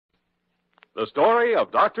The story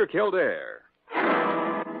of Dr. Kildare.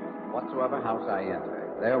 Whatsoever house I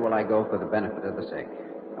enter, there will I go for the benefit of the sick.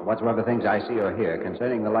 And whatsoever things I see or hear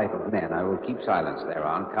concerning the life of men, I will keep silence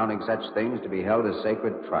thereon, counting such things to be held as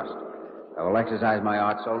sacred trust. I will exercise my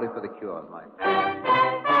art solely for the cure of my...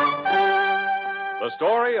 The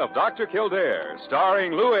story of Dr. Kildare,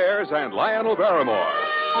 starring Lou Ayres and Lionel Barrymore.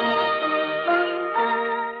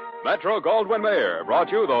 Metro-Goldwyn-Mayer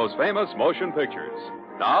brought you those famous motion pictures.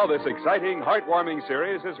 Now this exciting, heartwarming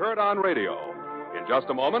series is heard on radio. In just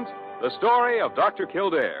a moment, the story of Dr.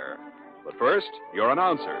 Kildare. But first, your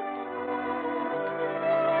announcer.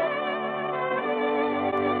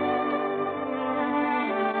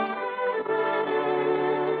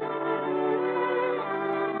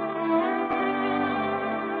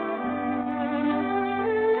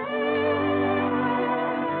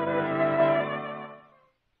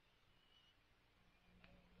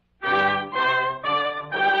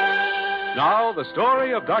 Now, the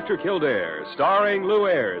story of Dr. Kildare, starring Lou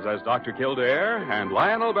Ayres as Dr. Kildare and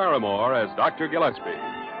Lionel Barrymore as Dr. Gillespie.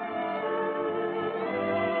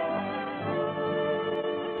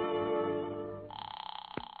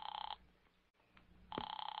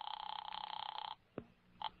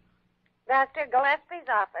 Dr. Gillespie's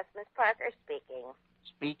office, Miss Parker speaking.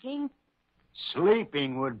 Speaking?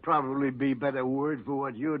 Sleeping would probably be a better word for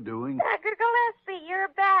what you're doing. Dr. Gillespie, you're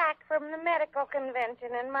back from the medical convention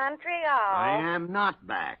in Montreal. I am not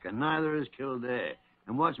back, and neither is Kildare.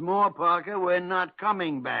 And what's more, Parker, we're not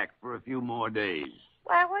coming back for a few more days.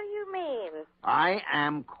 Why, what do you mean? I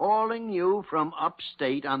am calling you from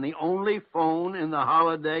upstate on the only phone in the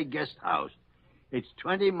Holiday Guest House. It's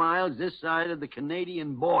 20 miles this side of the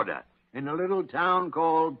Canadian border in a little town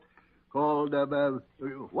called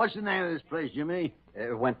what's the name of this place, Jimmy?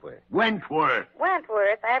 Wentworth. Wentworth.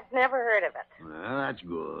 Wentworth? I've never heard of it. Well, that's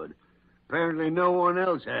good. Apparently no one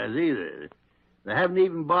else has either. They haven't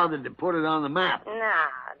even bothered to put it on the map. Nah,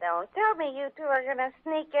 don't tell me you two are going to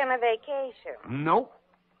sneak in a vacation. Nope.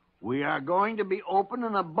 We are going to be open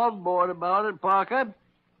and above board about it, Parker.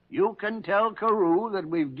 You can tell Carew that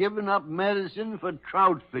we've given up medicine for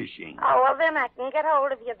trout fishing. Oh, well, then I can get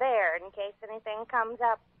hold of you there in case anything comes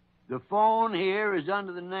up. The phone here is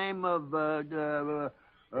under the name of,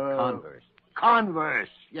 Converse. Converse,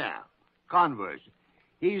 yeah. Converse.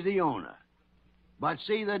 He's the owner. But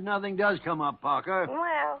see that nothing does come up, Parker.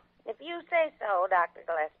 Well, if you say so, Dr.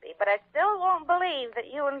 Gillespie, but I still won't believe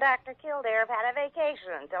that you and Dr. Kildare have had a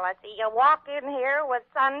vacation until I see you walk in here with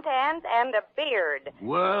suntans and a beard.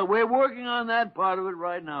 Well, we're working on that part of it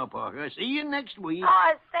right now, Parker. See you next week.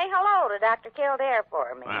 Oh, say hello to Dr. Kildare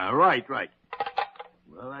for me. Right.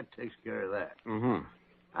 Well, that takes care of that. Mm-hmm.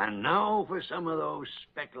 And now for some of those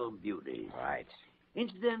speckled beauties. Right.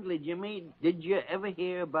 Incidentally, Jimmy, did you ever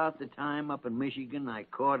hear about the time up in Michigan I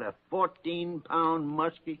caught a 14-pound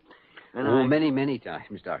muskie? Many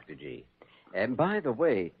times, Dr. G. And by the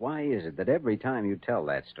way, why is it that every time you tell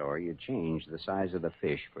that story, you change the size of the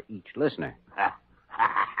fish for each listener?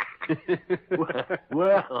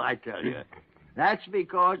 well, I tell you, that's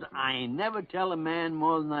because I never tell a man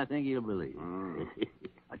more than I think he'll believe.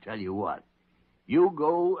 I tell you what. You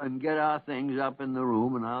go and get our things up in the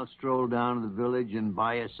room, and I'll stroll down to the village and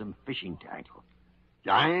buy us some fishing tackle.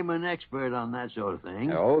 I'm an expert on that sort of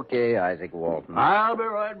thing. Okay, Isaac Walton. I'll be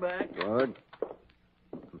right back. Good.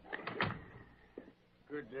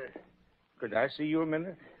 Could I see you a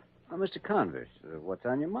minute? Oh, Mr. Converse, what's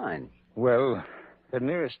on your mind? Well, the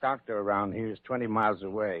nearest doctor around here is 20 miles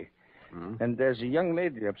away. And there's a young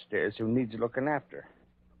lady upstairs who needs looking after.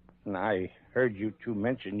 And I heard you two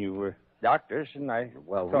mention you were doctors, and I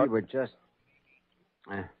thought... we were just...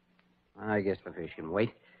 I guess the fish can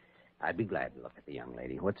wait. I'd be glad to look at the young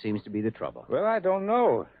lady. What seems to be the trouble? Well, I don't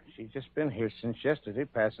know. She's just been here since yesterday,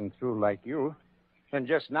 passing through like you. And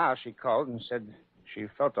just now she called and said she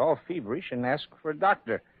felt all feverish and asked for a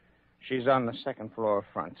doctor. She's on the second floor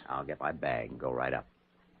front. I'll get my bag and go right up.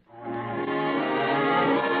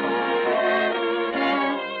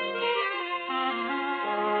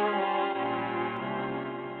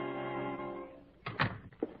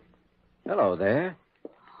 Hello there.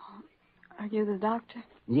 Are you the doctor?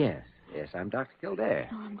 Yes, I'm Dr. Kildare.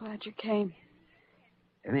 Oh, I'm glad you came.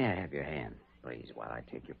 May I have your hand, please, while I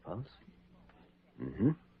take your pulse?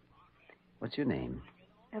 Mm-hmm. What's your name?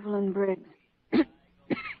 Evelyn Briggs.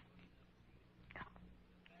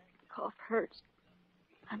 Cough hurts.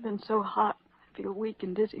 I've been so hot, I feel weak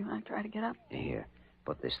and dizzy when I try to get up. Here,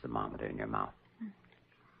 put this thermometer in your mouth.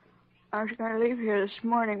 I was going to leave here this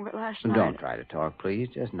morning, but last night... Don't try to talk, please.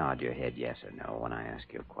 Just nod your head yes or no when I ask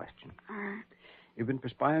you a question. All right. You've been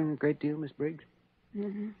perspiring a great deal, Miss Briggs?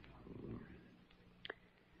 Mm-hmm.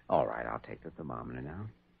 All right. right. I'll take the thermometer now.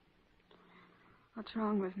 What's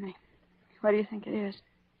wrong with me? What do you think it is?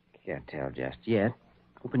 Can't tell just yet.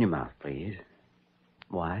 Open your mouth, please.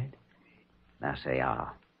 Wide. Now say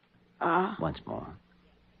ah. Ah. Once more.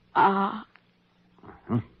 Ah.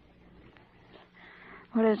 Uh-huh.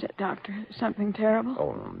 What is it, Doctor? Something terrible?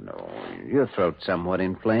 Oh, no. Your throat's somewhat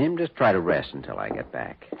inflamed. Just try to rest until I get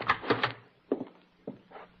back.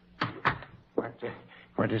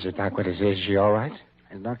 What is it, Doc? What is it? Is she all right?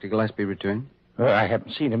 Has Dr. Gillespie returned? I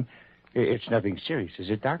haven't seen him. It's nothing serious, is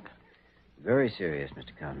it, Doc? Very serious,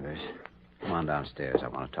 Mr. Converse. Come on downstairs. I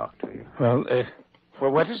want to talk to you.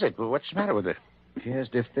 Well, what is it? What's the matter with her? She has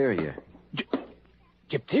diphtheria.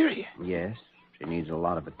 Diphtheria? Yes. She needs a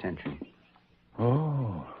lot of attention.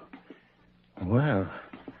 Oh. Well,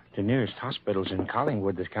 the nearest hospital's in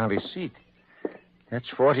Collingwood, the county seat. That's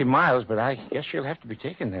 40 miles, but I guess she'll have to be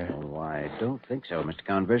taken there. Oh, I don't think so, Mr.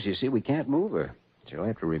 Converse. You see, we can't move her. She'll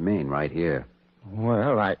have to remain right here.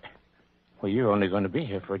 Well, you're only going to be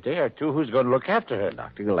here for a day or two. Who's going to look after her?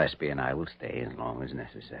 Dr. Gillespie and I will stay as long as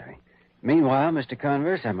necessary. Meanwhile, Mr.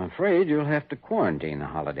 Converse, I'm afraid you'll have to quarantine the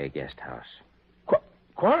holiday guest house.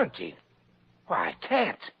 Quarantine? Why, I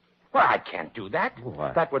can't. Well, I can't do that.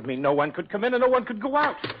 What? That would mean no one could come in and no one could go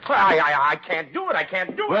out. Well, I can't do it. I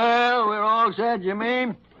can't do it. Well, we're all set,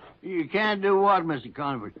 Jimmy. You can't do what, Mr.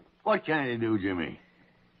 Converse? What can you do, Jimmy?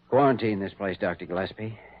 Quarantine this place, Dr.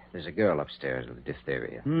 Gillespie. There's a girl upstairs with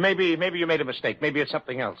diphtheria. Maybe you made a mistake. Maybe it's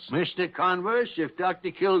something else. Mr. Converse, if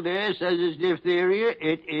Dr. Kildare says it's diphtheria,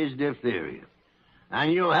 it is diphtheria.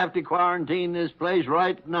 And you'll have to quarantine this place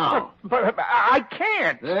right now. But I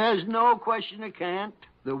can't. There's no question it can't.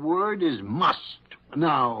 The word is must.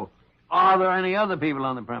 Now, are there any other people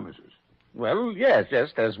on the premises? Well, yes,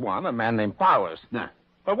 there's one, a man named Powers. No.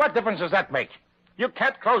 But what difference does that make? You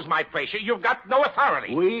can't close my place. You've got no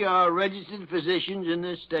authority. We are registered physicians in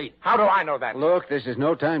this state. How do I know that? Look, this is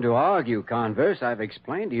no time to argue, Converse. I've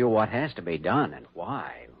explained to you what has to be done and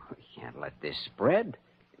why. We can't let this spread.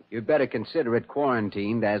 You'd better consider it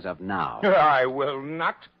quarantined as of now. I will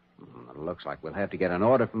not. It looks like we'll have to get an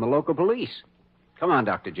order from the local police. Come on,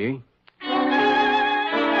 Dr. G.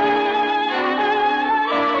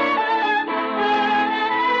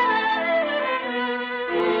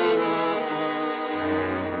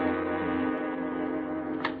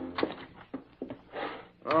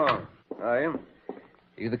 Oh, are you?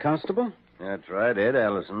 You the constable? That's right, Ed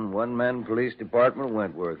Allison, one-man police department,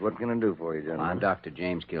 Wentworth. What can I do for you, gentlemen? I'm Dr.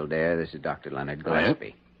 James Kildare. This is Dr. Leonard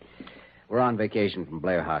Gillespie. We're on vacation from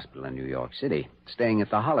Blair Hospital in New York City, staying at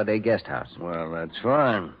the Holiday Guest House. Well, that's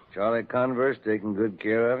fine. Charlie Converse taking good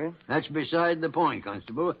care of you? That's beside the point,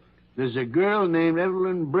 Constable. There's a girl named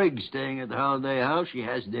Evelyn Briggs staying at the Holiday House. She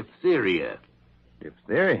has diphtheria.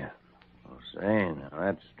 Diphtheria? Oh, say, now,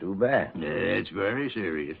 that's too bad. It's very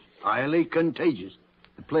serious. Highly contagious.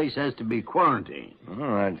 The place has to be quarantined.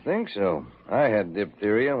 Oh, I think so. I had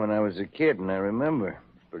diphtheria when I was a kid, and I remember.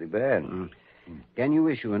 It's pretty bad. Can you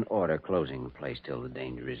issue an order closing the place till the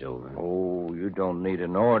danger is over? Oh, you don't need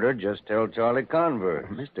an order. Just tell Charlie Converse.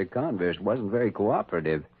 Mr. Converse wasn't very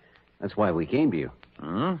cooperative. That's why we came to you.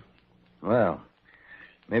 Hmm? Well,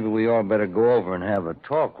 maybe we all better go over and have a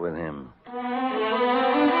talk with him.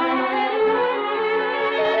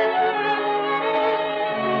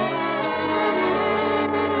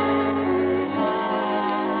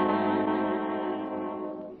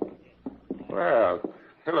 Well,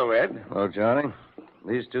 hello, Ed. Hello, Charlie.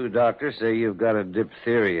 These two doctors say you've got a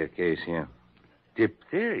diphtheria case here.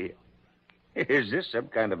 Diphtheria? Is this some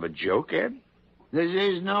kind of a joke, Ed? This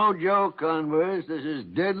is no joke, Converse. This is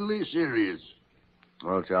deadly serious.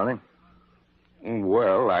 Well, Charlie?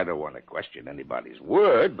 Well, I don't want to question anybody's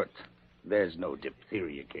word, but there's no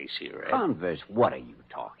diphtheria case here, Ed. Converse, what are you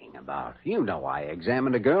talking about? You know I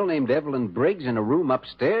examined a girl named Evelyn Briggs in a room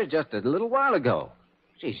upstairs just a little while ago.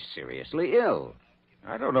 She's seriously ill.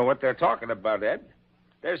 I don't know what they're talking about, Ed.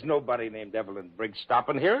 There's nobody named Evelyn Briggs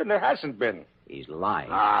stopping here, and there hasn't been. He's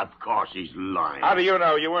lying. Of course he's lying. How do you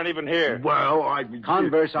know? You weren't even here. Well,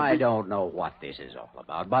 Converse, I don't know what this is all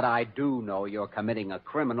about, but I do know you're committing a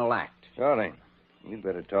criminal act. Charlie, you'd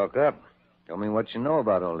better talk up. Tell me what you know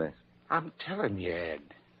about all this. I'm telling you, Ed.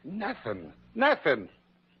 Nothing. Nothing.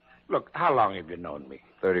 Look, how long have you known me?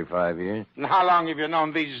 35 years. And how long have you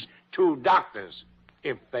known these two doctors?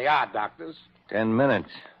 If they are doctors. 10 minutes.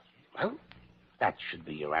 Well, that should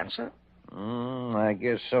be your answer. I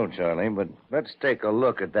guess so, Charlie, but let's take a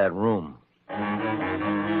look at that room.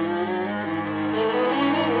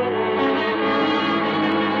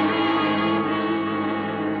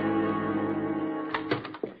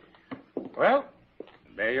 Well,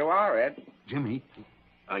 there you are, Ed. Jimmy,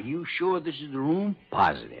 are you sure this is the room?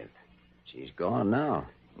 Positive. She's gone now.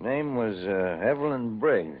 Name was Evelyn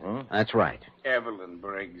Briggs, huh? That's right. Evelyn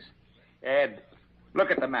Briggs. Ed,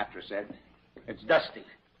 look at the mattress, Ed. It's dusty.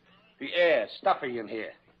 The air stuffy in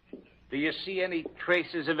here. Do you see any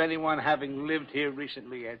traces of anyone having lived here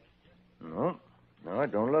recently, Ed? No,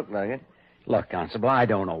 it don't look like it. Look, Constable, I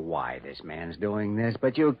don't know why this man's doing this,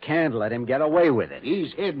 but you can't let him get away with it.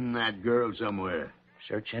 He's hidden that girl somewhere.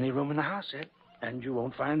 Search any room in the house, Ed, and you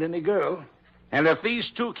won't find any girl. And if these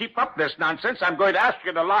two keep up this nonsense, I'm going to ask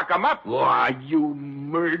you to lock them up. Why, you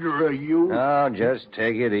murderer, you. Now, just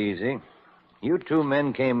take it easy. You two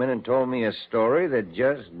men came in and told me a story that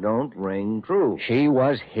just don't ring true. She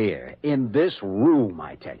was here, in this room,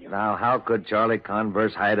 I tell you. Now, how could Charlie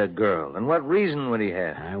Converse hide a girl? And what reason would he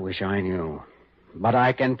have? I wish I knew. But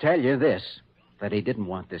I can tell you this, that he didn't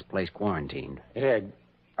want this place quarantined. Ed,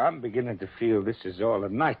 I'm beginning to feel this is all a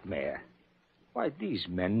nightmare. Why, these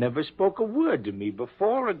men never spoke a word to me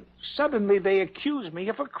before, and suddenly they accuse me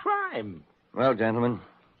of a crime. Well, gentlemen,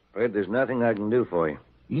 afraid there's nothing I can do for you.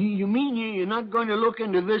 You mean you're not going to look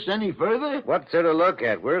into this any further? What's there to look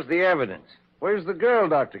at? Where's the evidence? Where's the girl,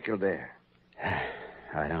 Dr. Kildare?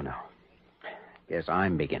 I don't know. Guess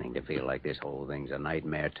I'm beginning to feel like this whole thing's a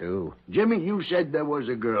nightmare, too. Jimmy, you said there was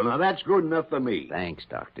a girl. Now, that's good enough for me. Thanks,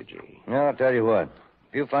 Dr. G. Well, I'll tell you what.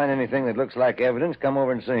 If you find anything that looks like evidence, come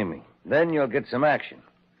over and see me. Then you'll get some action.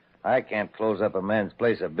 I can't close up a man's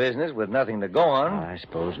place of business with nothing to go on. I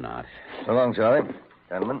suppose not. So long, Charlie.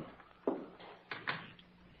 Gentlemen.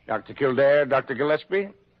 Dr. Kildare, Dr. Gillespie,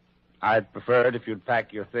 I'd prefer it if you'd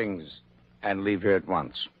pack your things and leave here at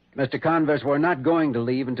once. Mr. Converse, we're not going to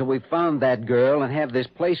leave until we've found that girl and have this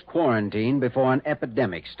place quarantined before an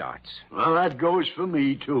epidemic starts. Well, that goes for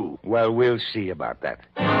me, too. Well, we'll see about that.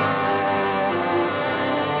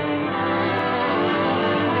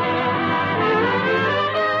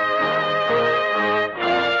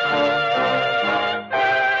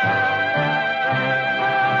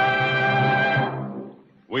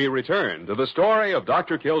 We return to the story of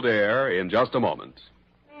Dr. Kildare in just a moment.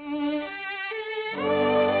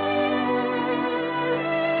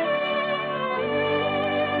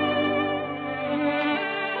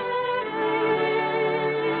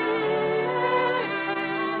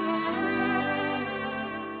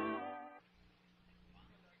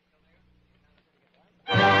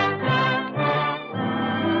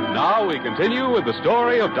 Now we continue with the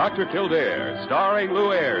story of Dr. Kildare, starring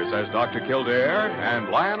Lou Ayres as Dr. Kildare and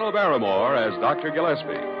Lionel Barrymore as Dr.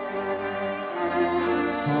 Gillespie.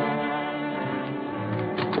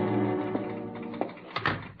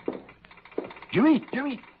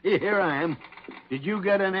 Jimmy, here I am. Did you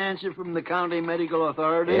get an answer from the county medical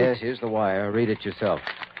authority? Yes, here's the wire. Read it yourself.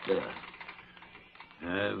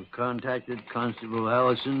 I've contacted Constable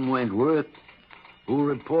Allison Wentworth, who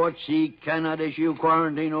reports he cannot issue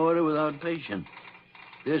quarantine order without patient.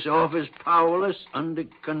 This office powerless under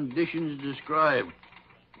conditions described,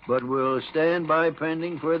 but will stand by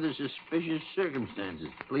pending further suspicious circumstances.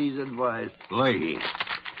 Please advise. Lady.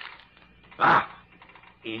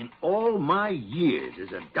 In all my years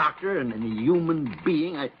as a doctor and a human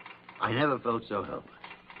being, I never felt so helpless.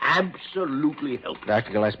 Absolutely helpless.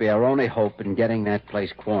 Dr. Gillespie, our only hope in getting that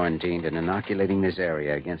place quarantined and inoculating this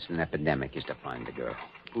area against an epidemic is to find the girl.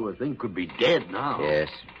 Poor thing could be dead now. Yes.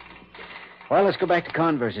 Well, let's go back to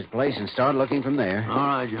Converse's place and start looking from there. All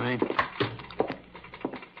right, Jimmy.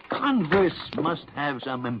 Converse must have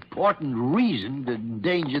some important reason to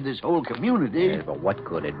endanger this whole community. Yes, but what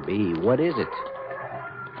could it be? What is it?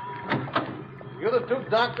 You're the two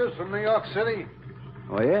doctors from New York City?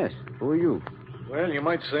 Oh, yes. Who are you? Well, you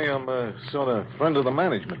might say I'm a sort of friend of the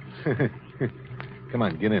management. Come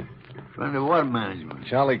on, get in. Friend of what management?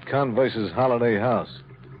 Charlie Converse's holiday house.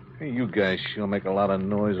 Hey, you guys sure make a lot of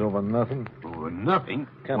noise over nothing. Over nothing?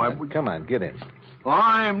 Come on, get in.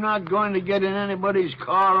 I am not going to get in anybody's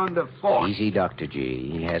car under force. Easy, Dr. G.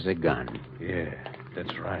 He has a gun. Yeah,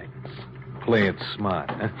 that's right. Play it smart,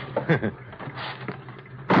 huh?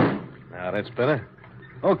 Now, that's better.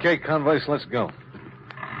 Okay, Converse, let's go.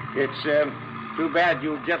 It's too bad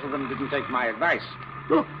you gentlemen didn't take my advice.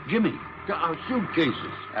 Look, Jimmy, our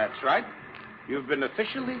suitcases. That's right. You've been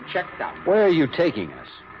officially checked out. Where are you taking us?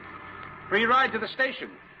 Free ride to the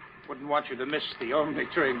station. Wouldn't want you to miss the only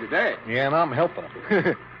train today. Yeah, and I'm helping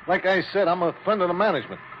him. Like I said, I'm a friend of the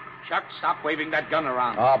management. Chuck, stop waving that gun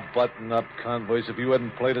around. Ah, button up, Converse. If you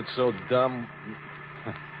hadn't played it so dumb.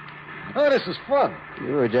 Oh, this is fun.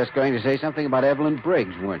 You were just going to say something about Evelyn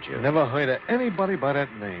Briggs, weren't you? Never heard of anybody by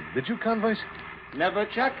that name. Did you, Converse? Never,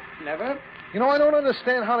 Chuck. Never. You know, I don't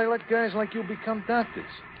understand how they let guys like you become doctors.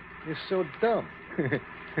 You're so dumb.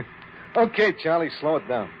 Okay, Charlie, slow it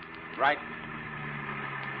down. Right.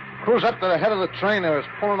 Cruise up to the head of the train there. It's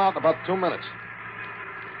pulling out in about 2 minutes.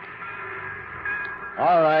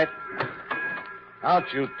 All right. Out,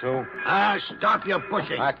 you two. Stop your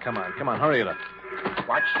pushing. Come on, hurry it up.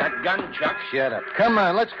 Watch that gun, Chuck. Shut up. Come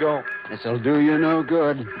on, let's go. This'll do you no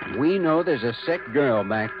good. We know there's a sick girl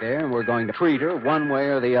back there, and we're going to treat her one way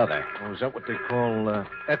or the other. Oh, is that what they call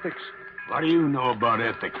ethics? What do you know about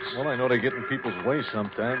ethics? Well, I know they get in people's way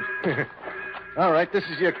sometimes. All right, this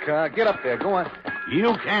is your car. Get up there. Go on.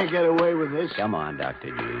 You can't get away with this. Come on,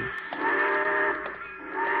 Dr. G.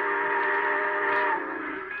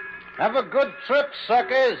 Have a good trip,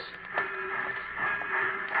 suckers.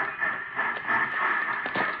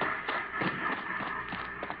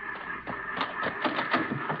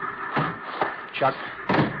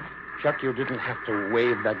 Chuck, you didn't have to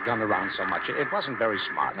wave that gun around so much. It wasn't very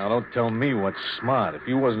smart. Now, don't tell me what's smart. If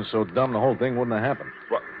you wasn't so dumb, the whole thing wouldn't have happened.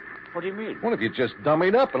 What do you mean? What if you just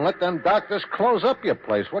dummied up and let them doctors close up your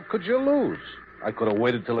place? What could you lose? I could have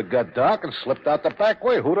waited till it got dark and slipped out the back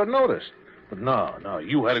way. Who'd have noticed? But no,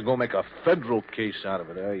 you had to go make a federal case out of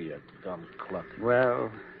it, eh, you dumb cluck.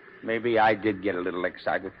 Well, maybe I did get a little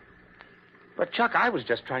excited. But, Chuck, I was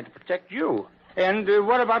just trying to protect you. And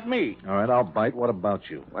what about me? All right, I'll bite. What about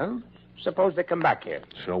you? Well, suppose they come back here.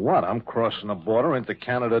 So what? I'm crossing the border into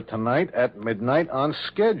Canada tonight at midnight on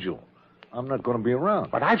schedule. I'm not going to be around.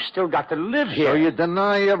 But I've still got to live here. So you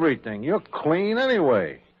deny everything. You're clean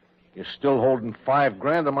anyway. You're still holding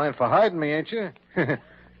 $5,000 of mine for hiding me, ain't you?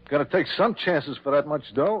 Got to take some chances for that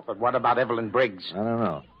much dough. But what about Evelyn Briggs? I don't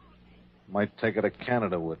know. Might take her to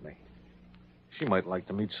Canada with me. She might like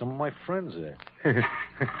to meet some of my friends there.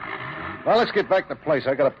 Well, let's get back to the place.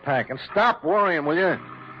 I got to pack. And stop worrying, will you?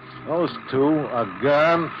 Those two are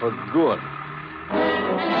gone for good.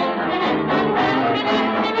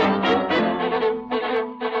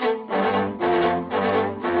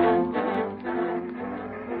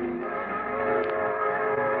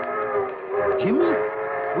 Jimmy,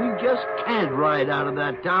 we just can't ride out of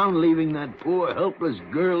that town leaving that poor, helpless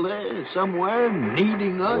girl there somewhere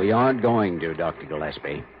needing us. We aren't going to, Dr.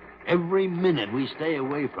 Gillespie. Every minute we stay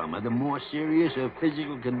away from her, the more serious her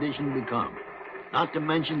physical condition becomes. Not to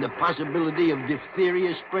mention the possibility of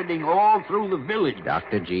diphtheria spreading all through the village.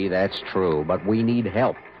 Dr. G, that's true, but we need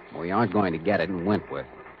help. We aren't going to get it in Wentworth.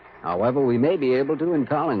 However, we may be able to in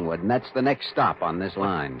Collingwood, and that's the next stop on this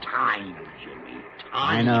line. Time, Jimmy, time.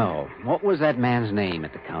 I know. What was that man's name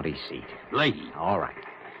at the county seat? Leahy. All right.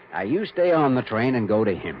 Now, you stay on the train and go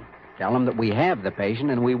to him. Tell him that we have the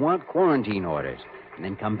patient and we want quarantine orders. And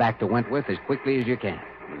then come back to Wentworth as quickly as you can.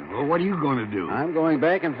 Well, what are you going to do? I'm going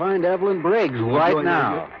back and find Evelyn Briggs right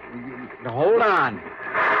now. Hold on.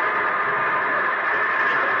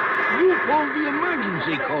 You pulled the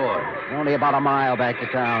emergency cord. Only about a mile back to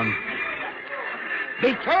town.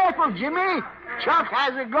 Be careful, Jimmy. Chuck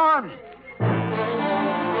has a gun.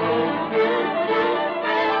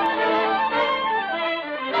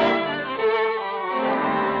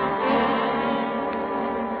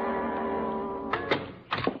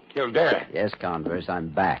 Kildare. Yes, Converse, I'm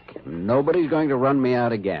back. Nobody's going to run me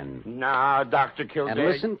out again. Now, Dr. Kildare.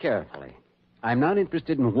 And listen carefully. I'm not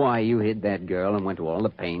interested in why you hid that girl and went to all the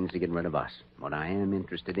pains to get rid of us. What I am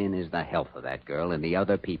interested in is the health of that girl and the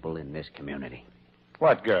other people in this community.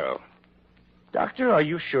 What girl? Doctor, are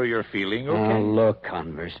you sure you're feeling okay? Oh, look,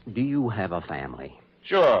 Converse, do you have a family?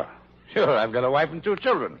 Sure. I've got a wife and 2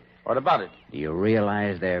 children. What about it? Do you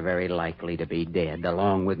realize they're very likely to be dead,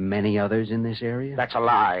 along with many others in this area? That's a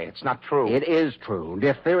lie. It's not true. It is true.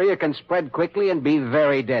 Diphtheria can spread quickly and be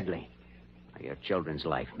very deadly. Your children's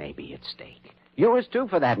life may be at stake. Yours, too,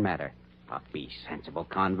 for that matter. But be sensible,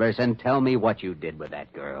 Converse, and tell me what you did with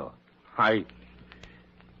that girl. I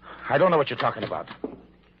don't know what you're talking about.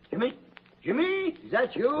 Jimmy? Jimmy? Is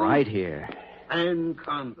that you? Right here. And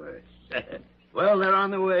Converse. Well, they're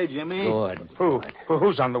on the way, Jimmy. Good.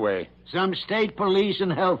 Who's on the way? Some state police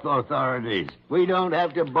and health authorities. We don't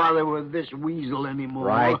have to bother with this weasel anymore.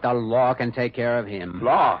 Right, the law can take care of him.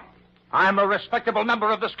 Law? I'm a respectable member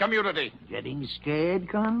of this community. Getting scared,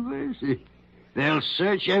 Converse? They'll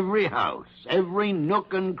search every house, every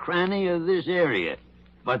nook and cranny of this area.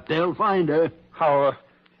 But they'll find her.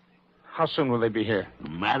 How soon will they be here? A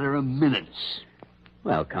matter of minutes.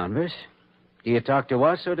 Well, Converse, do you talk to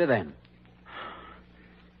us or to them?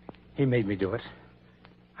 He made me do it.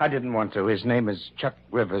 I didn't want to. His name is Chuck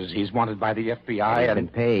Rivers. He's wanted by the FBI. He's been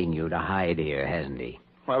paying you to hide here, hasn't he?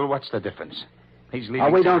 Well, what's the difference? He's leaving. Oh,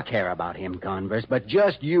 we don't care about him, Converse, but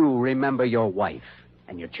just you remember your wife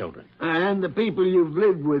and your children. And the people you've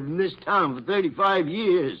lived with in this town for 35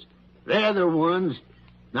 years. They're the ones.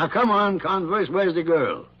 Now, come on, Converse. Where's the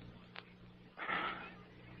girl?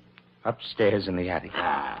 Upstairs in the attic.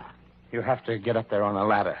 Ah, You have to get up there on a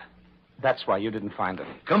ladder. That's why you didn't find it.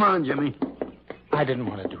 Come on, Jimmy. I didn't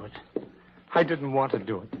want to do it. I didn't want to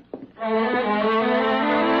do it.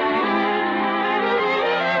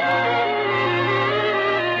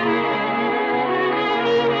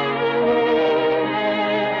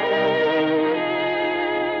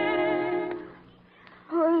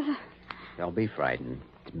 Who is it? Don't be frightened.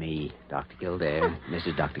 It's me, Dr. Kildare,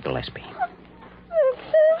 Mrs. Dr. Gillespie.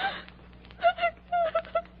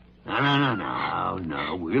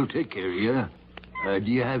 No. We'll take care of you.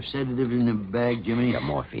 Do you have sedative in the bag, Jimmy? Got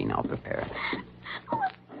morphine. I'll prepare it.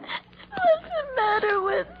 What's the matter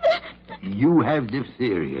with me? You have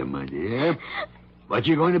diphtheria, my dear. But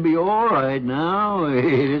you're going to be all right now. It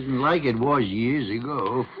isn't like it was years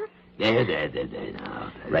ago. There,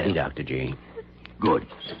 now. Ready, Dr. G. Good.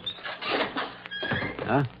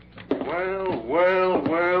 Huh?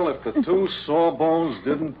 Well, if the two sawbones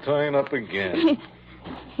didn't turn up again.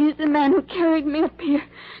 He's the man who carried me up here.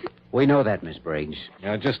 We know that, Miss Briggs.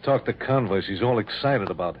 I just talked to Converse. He's all excited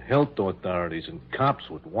about health authorities and cops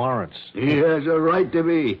with warrants. He has a right to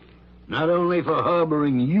be. Not only for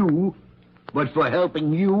harboring you, but for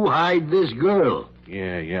helping you hide this girl.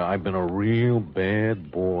 Yeah, I've been a real bad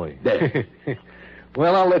boy. There.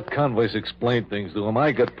 Well, I'll let Converse explain things to him.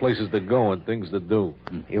 I got places to go and things to do.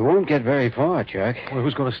 You won't get very far, Chuck. Well,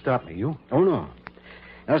 who's going to stop me? You? Oh, no.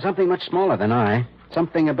 There's something much smaller than I.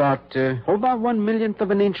 Something about 1 millionth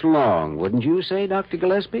of an inch long, wouldn't you say, Dr.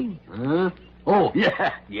 Gillespie? Huh? Oh,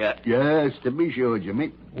 yes, to be sure,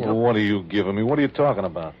 Jimmy. Well, what are you giving me? What are you talking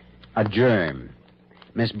about? A germ.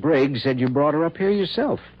 Miss Briggs said you brought her up here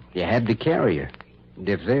yourself. You had to carry her.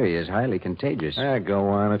 Diphtheria is highly contagious. Go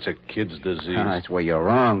on. It's a kid's disease. That's where you're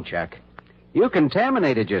wrong, Chuck. You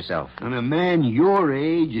contaminated yourself. And a man your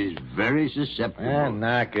age is very susceptible.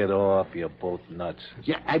 Knock it off. You're both nuts.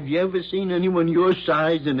 Yeah, have you ever seen anyone your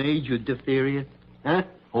size and age with diphtheria? Huh?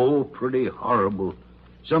 Oh, pretty horrible.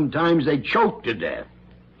 Sometimes they choke to death.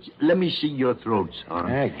 Let me see your throat,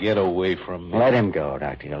 son. Get away from me. Let him go,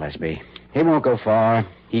 Dr. Gillespie. He won't go far.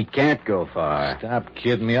 He can't go far. Stop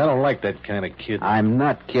kidding me. I don't like that kind of kid. I'm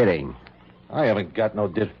not kidding. I haven't got no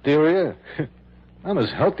diphtheria. I'm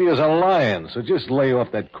as healthy as a lion, so just lay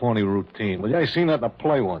off that corny routine. Well, I seen that in a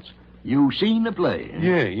play once. You seen the play? Huh?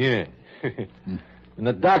 Yeah. And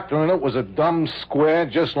the doctor in it was a dumb square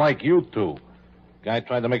just like you two. Guy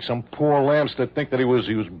tried to make some poor lambs to think that he was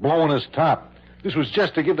blowing his top. This was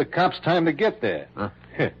just to give the cops time to get there. Huh?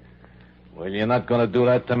 Well, you're not going to do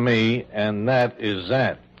that to me, and that is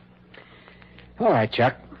that. All right,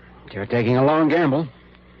 Chuck. You're taking a long gamble.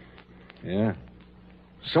 Yeah.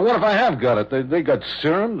 So what if I have got it? They got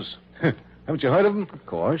serums. Haven't you heard of them? Of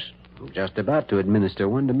course. I'm just about to administer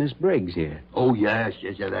one to Miss Briggs here. Oh, yes.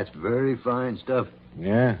 That's very fine stuff.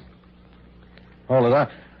 Yeah. Hold it.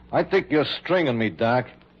 I think you're stringing me, Doc.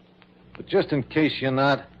 But just in case you're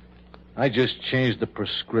not, I just changed the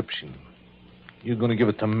prescription. You're going to give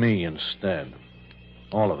it to me instead.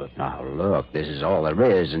 All of it. Now, look, this is all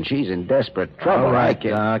there is, and she's in desperate trouble. All right,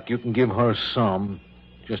 Doc, you can give her some,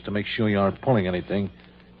 just to make sure you aren't pulling anything.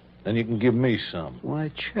 Then you can give me some. Why,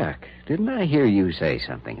 Chuck, didn't I hear you say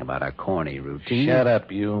something about a corny routine? Shut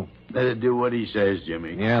up, you. Better do what he says,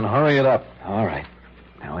 Jimmy. Yeah, and hurry it up. All right.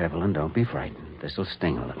 Now, Evelyn, don't be frightened. This'll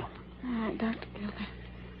sting a little. All right, Dr. Kildare.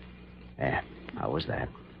 There. How was that?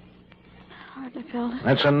 Hardly felt it.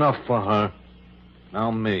 That's enough for her.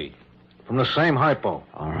 Now me. From the same hypo.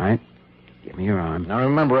 All right. Give me your arm. Now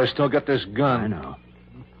remember, I still got this gun. I know.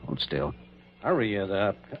 Hold still. Hurry it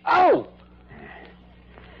up. Ow!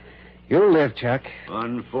 You'll live, Chuck.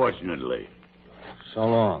 Unfortunately. So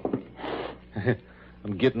long.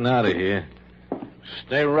 I'm getting out of here.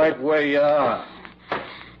 Stay right where you are.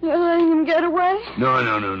 You're letting him get away?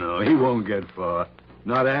 No. He won't get far.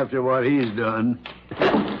 Not after what he's done.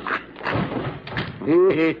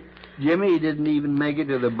 Jimmy didn't even make it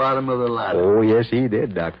to the bottom of the ladder. Oh, yes, he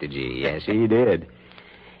did, Dr. G. Yes, he did.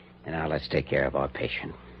 And now let's take care of our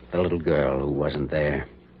patient, the little girl who wasn't there.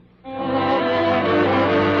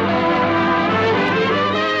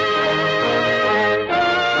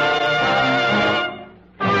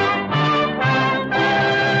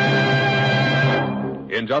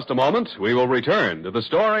 In just a moment, we will return to the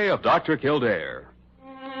story of Dr. Kildare.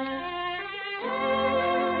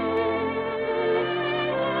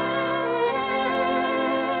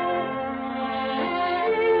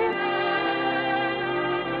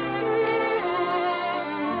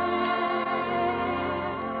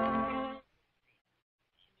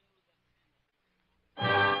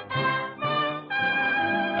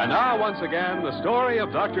 And now, once again, the story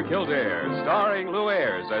of Dr. Kildare, starring Lou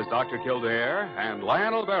Ayres as Dr. Kildare and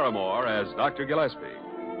Lionel Barrymore as Dr. Gillespie.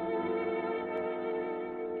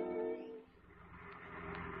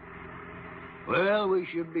 Well, we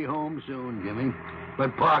should be home soon, Jimmy.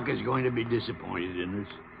 But Parker's going to be disappointed in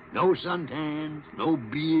us. No suntans, no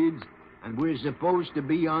beards, and we're supposed to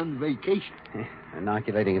be on vacation.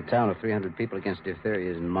 Inoculating a town of 300 people against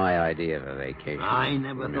diphtheria isn't my idea of a vacation. I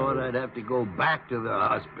never thought I'd have to go back to the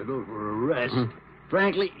hospital for a rest.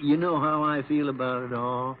 Frankly, you know how I feel about it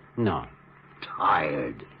all? No.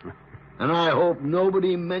 Tired. And I hope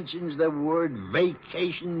nobody mentions the word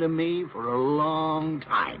vacation to me for a long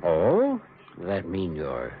time. Oh? Does that mean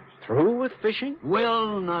you're through with fishing?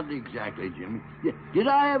 Well, not exactly, Jimmy. Did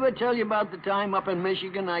I ever tell you about the time up in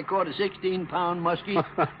Michigan I caught a 16-pound muskie?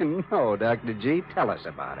 No, Dr. G. Tell us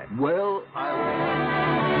about it. Well,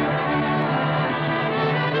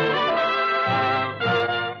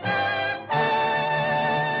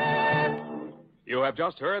 You have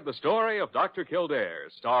just heard the story of Dr. Kildare,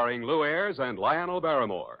 starring Lou Ayres and Lionel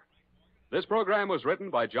Barrymore. This program was written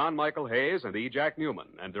by John Michael Hayes and E. Jack Newman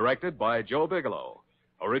and directed by Joe Bigelow.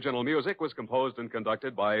 Original music was composed and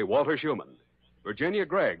conducted by Walter Schumann. Virginia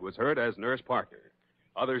Gregg was heard as Nurse Parker.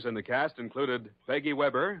 Others in the cast included Peggy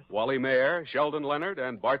Weber, Wally Mayer, Sheldon Leonard,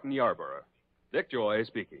 and Barton Yarborough. Dick Joy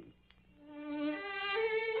speaking.